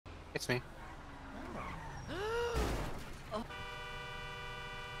It's me.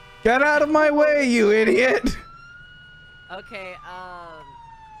 Get out of my way, you idiot! Okay,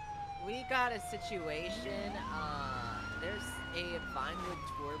 we got a situation. There's a Vinewood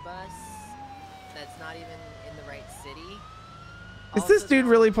tour bus that's not even in the right city. Is this dude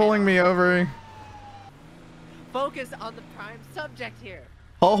really pulling me over? Focus on the prime subject here.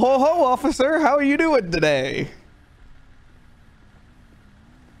 Ho ho ho, officer! How are you doing today?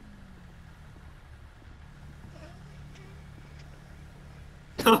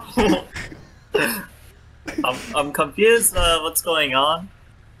 I'm confused. What's going on?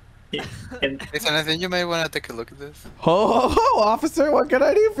 Listen, I think you might want to take a look at this. Ho ho ho, officer! What can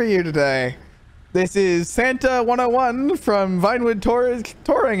I do for you today? This is Santa 101 from Vinewood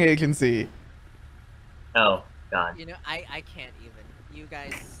Touring Agency. Oh God. You know, I can't even. You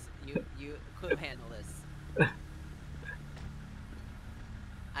guys, you couldn't handle this.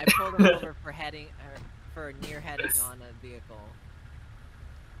 I pulled him over for near heading on a vehicle.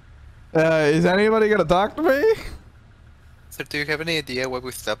 Is anybody gonna talk to me? Sir, do you have any idea why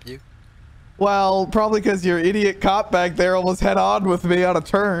we stopped you? Well, probably because your idiot cop back there almost head on with me on a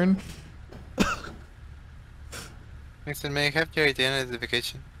turn. Listen, may I have your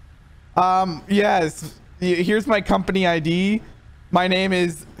identification? Yes. Here's my company ID. My name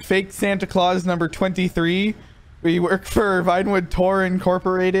is Fake Santa Claus number 23. We work for Vinewood Tour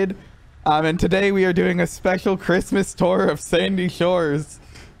Incorporated. And today we are doing a special Christmas tour of Sandy Shores.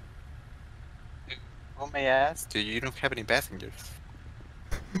 Oh, may I ask? Do you don't have any passengers?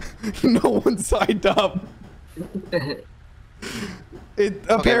 No one signed up.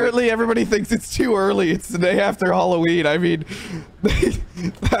 Apparently everybody thinks it's too early. It's the day after Halloween. I mean,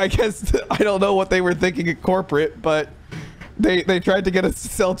 I guess I don't know what they were thinking at corporate, but they tried to get us to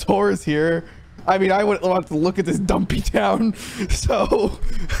sell tours here. I mean, I wouldn't want to look at this dumpy town, so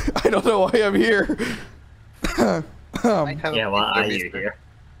I don't know why I'm here. Yeah, why are you here?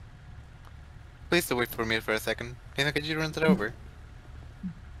 Please do wait for me for a second. Could you run it over?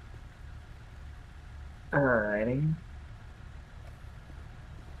 Alrighty.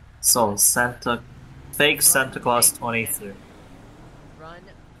 So fake Santa Claus 23. Run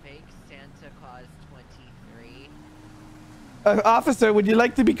fake Santa Claus 23. Officer, would you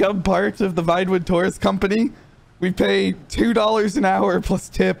like to become part of the Vinewood Tourist Company? We pay $2 an hour plus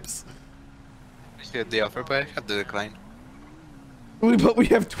tips. I get the offer, but I have to decline. But we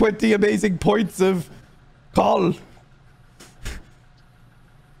have 20 amazing points of call.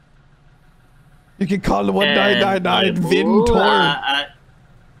 You can call the 1999 VIN Tour.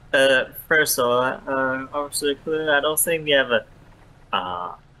 First of all, Officer Clear, I don't think we have a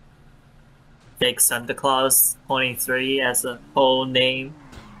fake Santa Claus 23 as a whole name.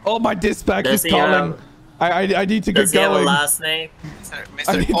 Oh, my dispatch is calling. I need to get going. Does he have a last name?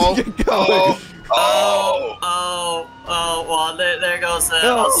 I need to get going. Well, there goes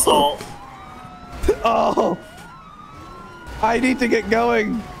the assault. Oh, I need to get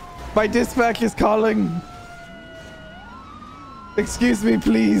going. My dispatch is calling. Excuse me,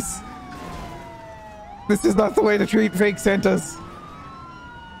 please. This is not the way to treat fake Santas.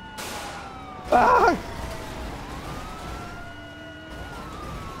 Ah!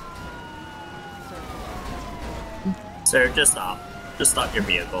 Sir, just stop. Just stop your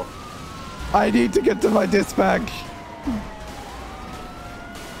vehicle. I need to get to my dispatch.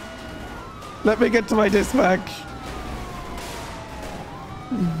 Let me get to my dispatch.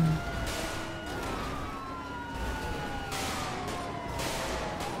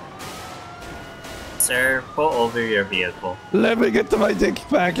 Sir, pull over your vehicle. Let me get to my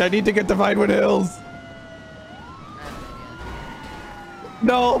dispatch. I need to get to Vinewood Hills.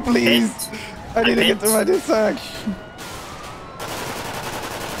 No, please. I need to get to my dispatch.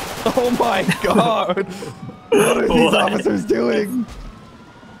 Oh my god. What are these officers doing?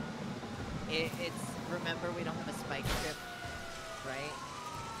 It's, remember, we don't have a spike strip, right?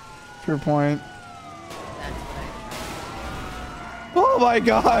 True point. That's what I tried. Oh my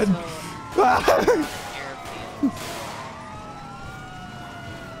god. Airfield.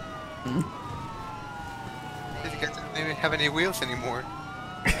 These guys don't even have any wheels anymore.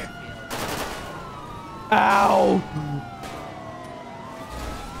 Ow.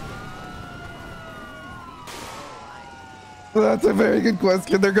 That's a very good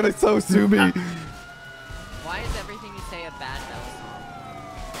question. They're gonna so sue me. Why is everything you say a bad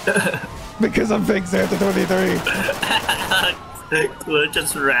metal song? Because I'm fake Santa 23. Clue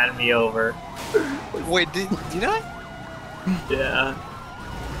just ran me over. Wait, did I? Yeah.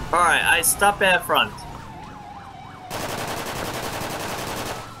 Alright, I stop at front.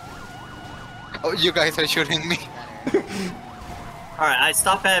 Oh, you guys are shooting me. Alright, I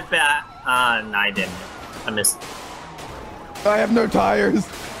stopped at no, I didn't. I missed. I have no tires.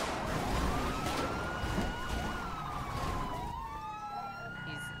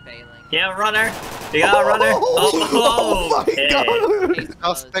 He's failing. Yeah, runner. You got a runner. Oh my okay. God.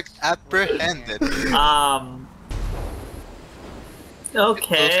 Suspect apprehended.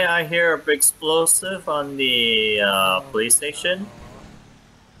 Okay, I hear a big explosive on the police station.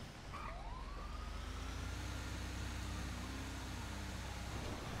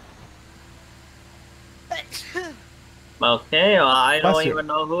 Okay, well, I don't even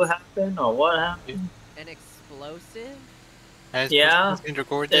know who happened or what happened. An explosive? Yeah,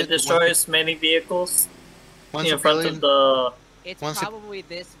 it destroys many vehicles in front of the... It's probably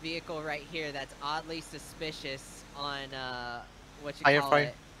this vehicle right here that's oddly suspicious on, what you call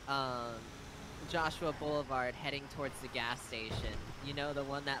it, Joshua Boulevard heading towards the gas station. You know, the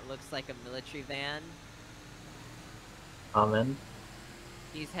one that looks like a military van? Amen.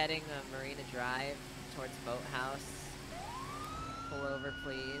 He's heading Marina Drive towards Boathouse. Pull over,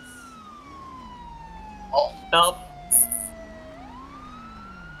 please. Oh, help.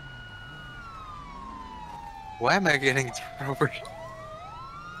 Why am I getting over?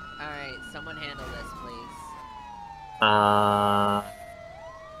 Alright, someone handle this, please. I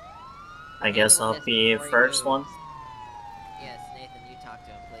guess I'll be first one. Yes, Nathan, you talk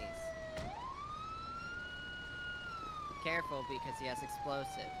to him, please. Careful, because he has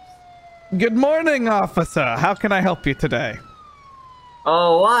explosives. Good morning, officer. How can I help you today?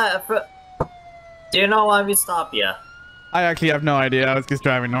 Oh, what? Do you know why we stopped you? I actually have no idea. I was just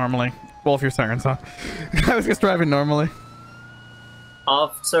driving normally. Well, if your siren's on. I was just driving normally.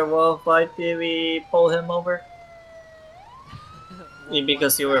 Officer Wolf, why did we pull him over?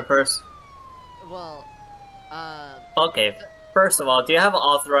 Because you were first. Well, okay. First of all, do you have an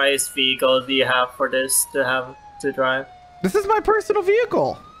authorized vehicle? Do you have for this to drive? This is my personal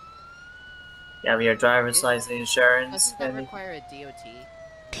vehicle. You have your driver's license, insurance. Doesn't that require a DOT?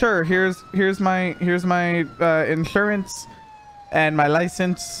 Sure. Here's my insurance, and my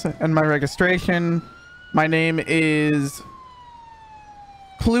license, and my registration. My name is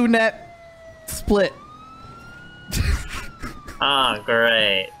ClueNet Split. Ah,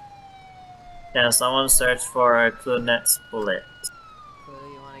 great. Yeah, someone searched for a ClueNet Split. Clue,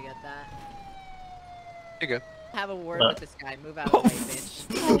 you want to get that? You go. Have a word with this guy. Move out of the way, bitch.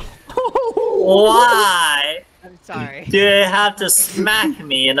 Why? I'm sorry. Do you have to smack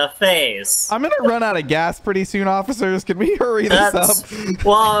me in the face? I'm gonna run out of gas pretty soon, officers. Can we hurry this up?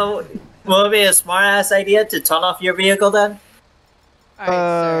 Well, will it be a smart-ass idea to turn off your vehicle then? Alright,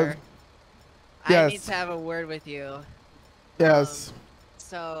 sir. Yes. I need to have a word with you. Yes.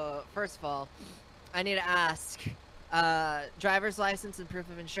 So, first of all, I need to ask, driver's license and proof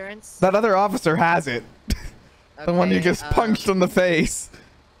of insurance? That other officer has it. The one you Okay, just punched in the face.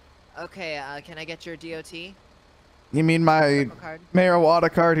 Okay, can I get your DOT? You mean my Medical card?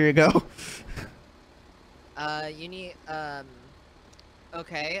 marijuana card? Here you go. You need,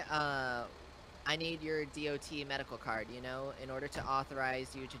 okay, I need your DOT medical card, you know? In order to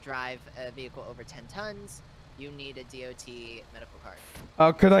authorize you to drive a vehicle over 10 tons, you need a DOT medical card.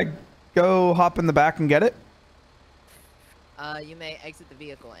 Could I go hop in the back and get it? You may exit the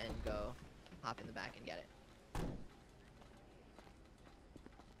vehicle and go hop in the back and get it.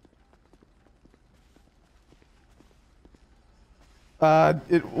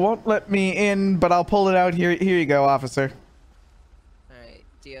 It won't let me in, but I'll pull it out here. Here you go, officer. Alright,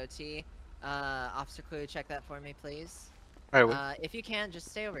 DOT. Officer Clue, check that for me, please. Alright, If you can, just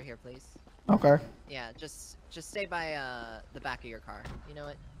stay over here, please. Okay. Yeah, just stay by, the back of your car. You know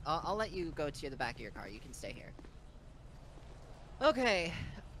what? I'll let you go to the back of your car. You can stay here. Okay.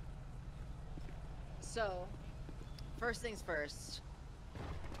 So, first things first.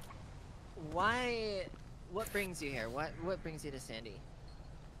 What brings you here? What brings you to Sandy?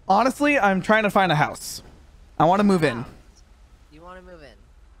 Honestly, I'm trying to find a house. I want to move in. You want to move in?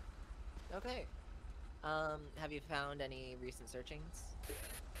 Okay. Have you found any recent searchings?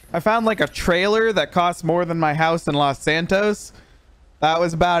 I found like a trailer that costs more than my house in Los Santos. That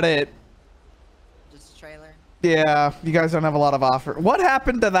was about it. Just a trailer? Yeah, you guys don't have a lot of offer. What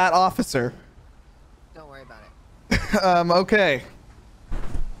happened to that officer? Don't worry about it. Okay.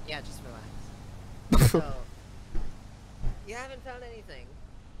 Yeah, just relax. So, you haven't found anything.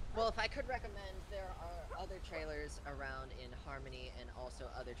 Well, if I could recommend, there are other trailers around in Harmony and also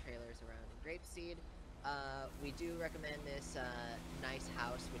other trailers around in Grapeseed. We do recommend this nice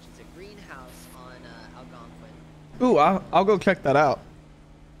house, which is a greenhouse on Algonquin. Ooh, I'll go check that out.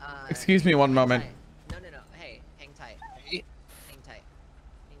 Excuse me one moment. No. Hey, hang tight. Hang tight.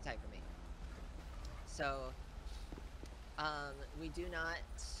 Hang tight for me. So, we do not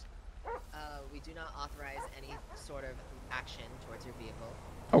authorize any sort of action towards your vehicle.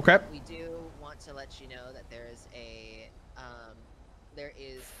 Okay. We do want to let you know that there is a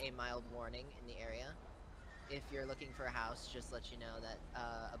mild warning in the area. If you're looking for a house, just let you know that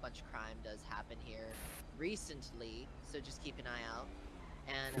a bunch of crime does happen here recently, so just keep an eye out.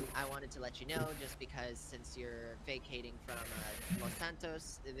 And I wanted to let you know, just because since you're vacating from Los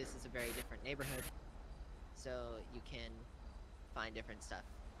Santos, this is a very different neighborhood, so you can find different stuff,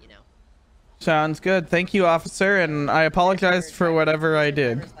 you know. Sounds good. Thank you, officer, and I apologize for whatever I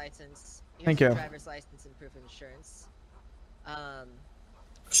did. Thank you. Driver's license and proof of insurance.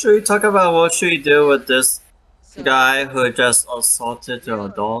 Should we talk about what should we do with this guy who just assaulted a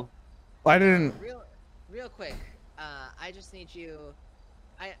dog? I didn't. Real quick. I just need you.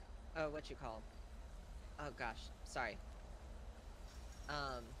 What you call? Oh gosh, sorry.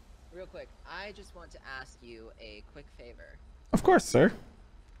 Real quick. I just want to ask you a quick favor. Of course, sir.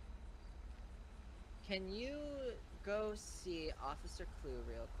 Can you go see Officer Clue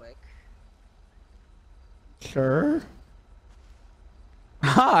real quick? Sure.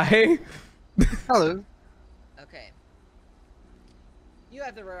 Hi. Hello. Okay. You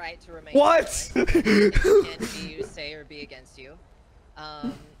have the right to remain What? silent. Anything can be used, say, or be against you.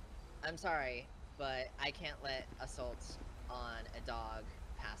 I'm sorry, but I can't let assaults on a dog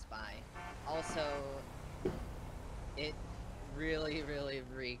pass by. Also, it really, really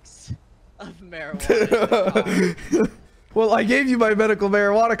reeks of marijuana. Well, I gave you my medical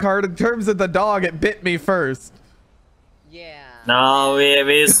marijuana card. In terms of the dog, it bit me first. Yeah. No,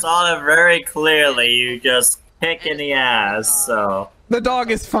 we saw it very clearly. You just kick in the ass, so. The dog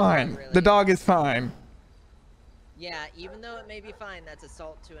is fine. The dog is fine. Yeah, even though it may be fine, that's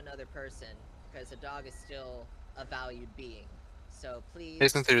assault to another person, because a dog is still a valued being. So please,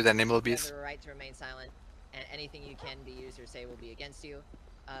 Please consider the animal you abuse. have the right to remain silent, and anything you can be used or say will be against you.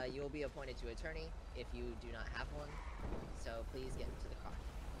 You will be appointed to attorney if you do not have one. So please get into the car.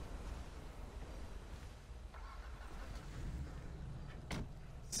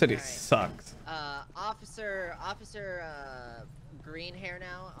 City Alright. sucks. Officer Greenhair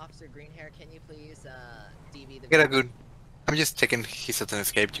now. Officer Greenhair, can you please DV the Get a good. I'm just checking he hasn't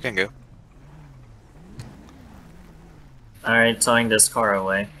escaped. You can go. Alright, towing this car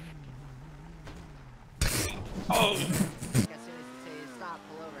away. Oh. As soon as it says stop,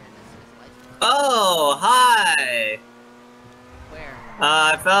 pull over, and as soon as the lights come on. Oh, hi! Where?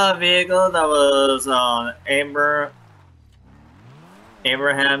 I found a vehicle that was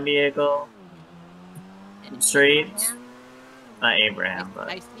Abraham vehicle. Street. Not Abraham, but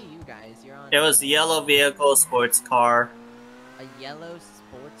I see you guys. You're on it was the yellow vehicle, sports car. a yellow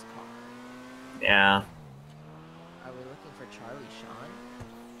sports car. Yeah. Are we looking for Charlie Sean?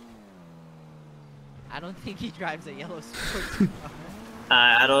 I don't think he drives a yellow sports car.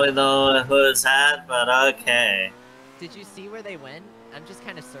 I don't know who's that, but okay. Did you see where they went? I'm just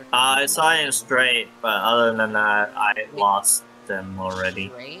kind of circling. I saw him straight, but other than that, I lost them already.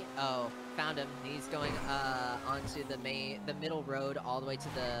 Straight? Oh, found him. He's going onto the middle road all the way to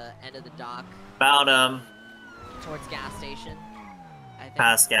the end of the dock. Found him. Towards gas station. I think.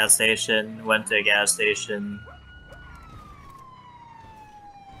 Past gas station, went to a gas station.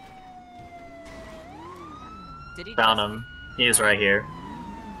 Did he Found just- him. He's right here.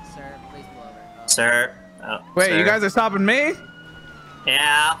 Sir, please pull over. Oh. Sir. Oh, Wait, sir. you guys are stopping me?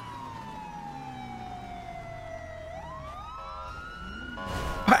 Yeah.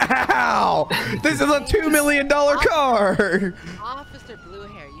 Wow! This is a $2 million car! Officer Blue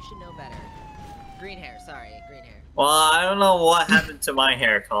Hair, you should know better. Green hair, sorry, green hair. Well, I don't know what happened to my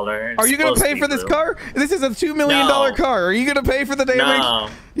hair color. Are you gonna supposed to pay be for this blue. car? This is a $2 million No. car. Are you gonna pay for the damage? No.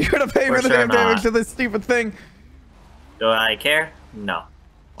 You're gonna pay for For the sure damn damage not. to this stupid thing? Do I care? No.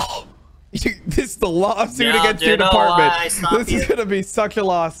 This is the lawsuit Yeah, against do you your know department. why I stopped This is you? gonna be such a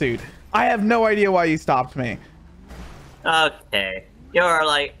lawsuit. I have no idea why you stopped me. Okay. You're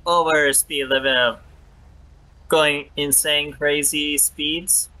like over speed limit of going insane crazy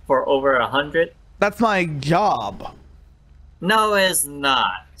speeds for over 100? That's my job. No, it's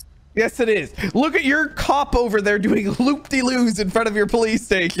not. Yes, it is. Look at your cop over there doing loop-de-loos in front of your police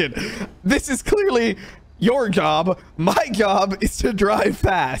station. This is clearly your job. My job is to drive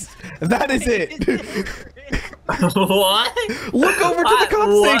fast. That is it. What? Look over to the cop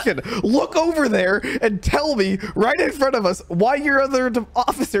What? station. Look over there and tell me right in front of us why your other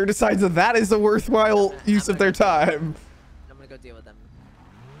officer decides that that is a worthwhile use of their time. I'm gonna go deal with them.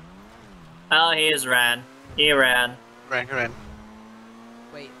 Oh, he just ran. He ran. Ran.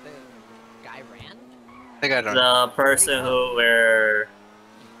 Wait, the guy ran? I got it. The person who were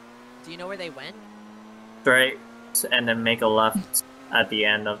Do you know where they went? straight and then make a left at the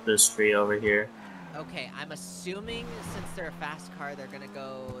end of the street over here. Okay, I'm assuming since they're a fast car, they're gonna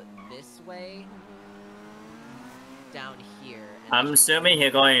go this way. Down here. And I'm assuming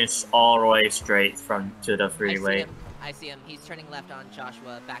he's going all the way straight from to the freeway. I see him. He's turning left on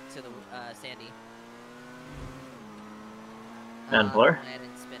Joshua, back to the Sandy. And where? I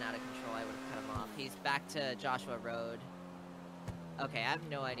didn't spin out of control. I would have cut him off. He's back to Joshua Road. Okay, I have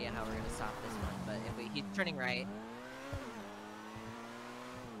no idea how we're gonna stop this one, but he's turning right.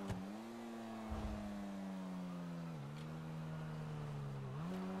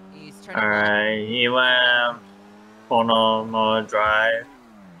 He's turning Alright, he went Ponomo Drive.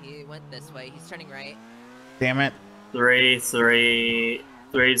 He went this way. He's turning right. Damn it.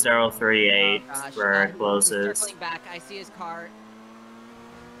 3038 where it closes. He's circling back. I see his car.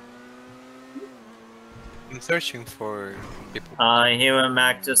 I'm searching for people. He went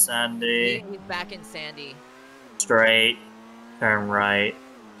back to Sandy. He's back in Sandy. Straight. Turn right.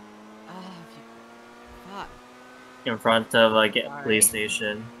 Oh, fuck. In front of a police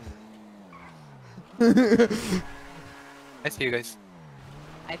station. I see you guys.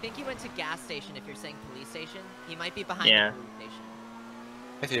 I think he went to gas station if you're saying police station. He might be behind Yeah. the police station.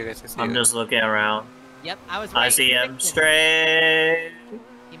 I see you guys. I see I'm you. just looking around. Yep, I was right. I see him straight.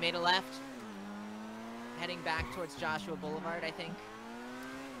 He made a left. Heading back towards Joshua Boulevard, I think.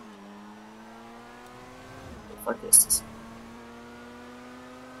 What the fuck is this?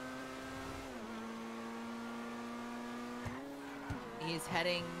 He's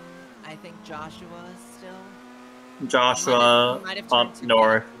heading, I think, Joshua still. Joshua He might have turned up to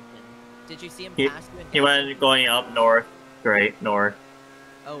north. gas station. Did you see him He- pass you in He gas went station? going up north. Straight north.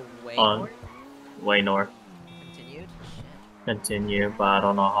 Oh, way on- north? Way north. Continued? Shit. Continue, but I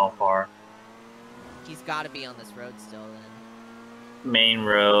don't know how far. He's gotta be on this road still then. Main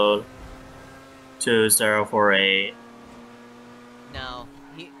road. 2048. No.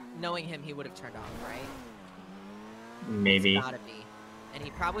 Knowing him, he would have turned off, right? Maybe. It's gotta be. And he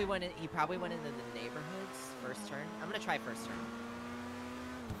probably went into the neighborhoods first turn. I'm gonna try first turn.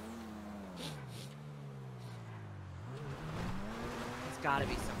 He's gotta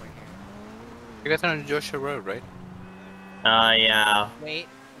be somewhere here. You guys are on Joshua Road, right? Yeah. Wait.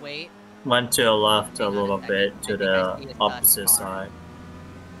 Went to the left a Hang on little second. bit I to think I the see a opposite sus car. side.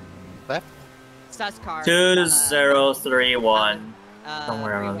 Left? Sus car. 2031.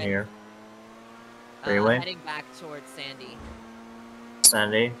 Somewhere around freeway. here. Freeway? Heading back towards Sandy.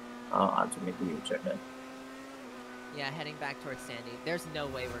 Sandy? Oh, I have to make you check it. Yeah, heading back towards Sandy. There's no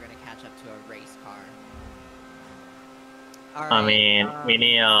way we're gonna catch up to a race car. Alright, I mean, we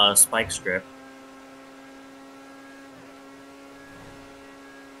need a spike strip.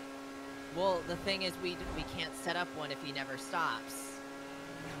 well, the thing is, we can't set up one if he never stops.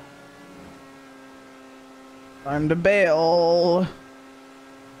 Time to bail.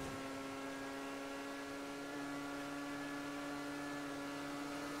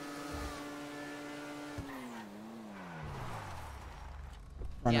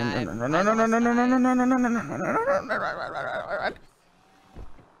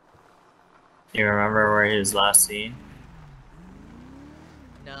 You remember where he was last seen?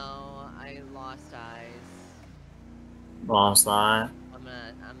 No, I lost eyes. Lost eye? I'm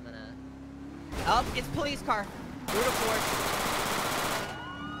gonna. Oh, it's police car. Brutal force.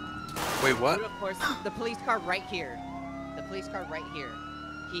 Wait, what? Brutal force. The police car right here. The police car right here.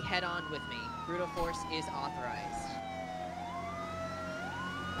 He head on with me. Brutal force is authorized.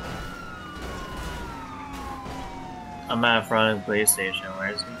 I'm at front of the police station. Where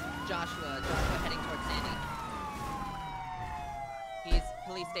is he? Joshua heading towards Sandy. He's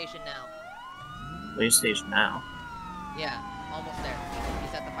police station now. Police station now. Yeah, almost there.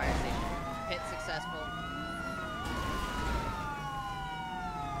 He's at the fire station. Pit successful.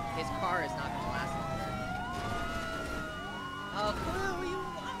 His car is not gonna last longer. Oh, Clue, you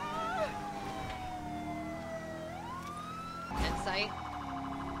End sight.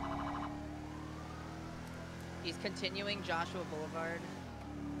 He's continuing Joshua Boulevard.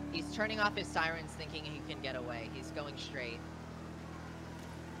 He's turning off his sirens thinking he can get away. He's going straight.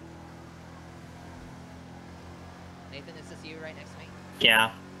 Nathan, is this you right next to me?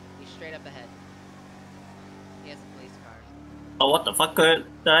 Yeah. He's straight up ahead. He has a police car. Oh, what the fuck did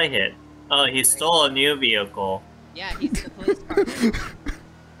I hit? Oh, he stole a new vehicle. Yeah, he's in the police car.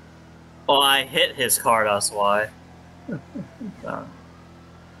 Oh, I hit his car, that's why.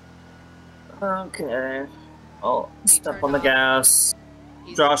 Okay. Oh, step on the gas.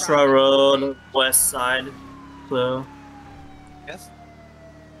 He's Joshua crossing- Road, west side. Blue. Yes?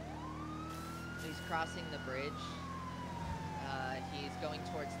 He's crossing the bridge. He's going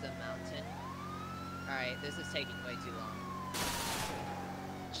towards the mountain. Alright, Alright, this is taking way too long.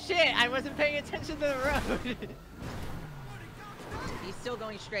 Shit, I wasn't paying attention to the road. He's still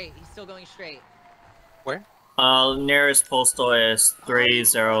going straight. He's still going straight. Where? Nearest postal is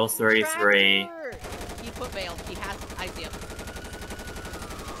 3033. He put veil. He has. I see him.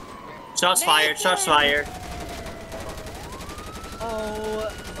 Shots fired. Shots fired.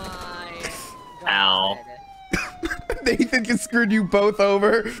 Oh my god. Ow. Nathan just screwed you both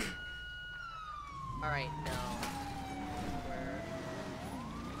over. Alright, no.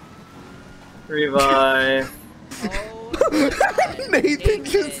 Revive. Oh my god. Nathan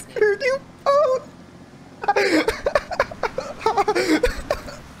just screwed you both.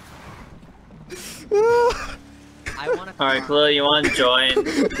 I want to. Alright, Chloe, you want to join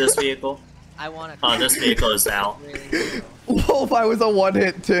this vehicle? I want to. Oh, this vehicle is out. Really Wolf, I was a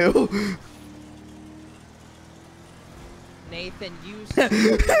one-hit too. Nathan, you screwed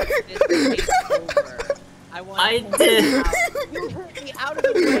this case over. I did. You hit me out of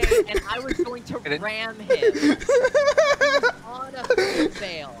the way, and I was going to ram him. He was on a full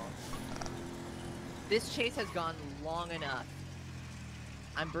fail. This chase has gone long enough.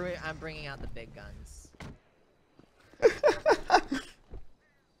 I'm bringing out the big guns.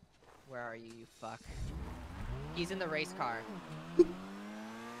 Where are you, you fuck? He's in the race car.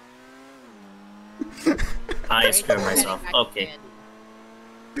 I screwed myself. Okay.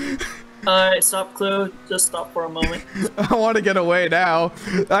 Alright, stop, Clue. Just stop for a moment. I want to get away now.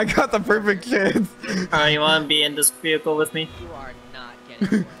 I got the perfect chance. Alright, you want to be in this vehicle with me? You are not getting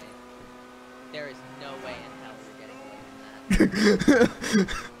away. There is no way in hell you're getting away from that.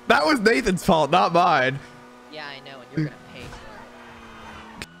 That was Nathan's fault, not mine. Yeah, I know, and you're gonna pay for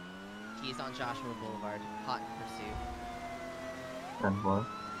it. He's on Joshua Boulevard, hot in pursuit. And what?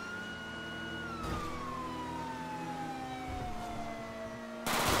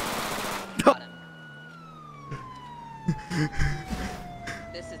 Got him.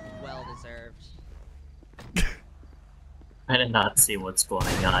 This is well deserved. I did not see what's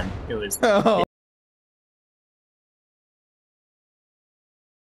going on. It was. Oh.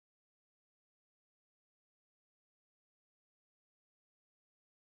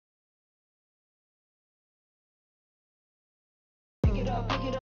 Pick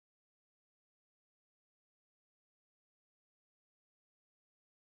it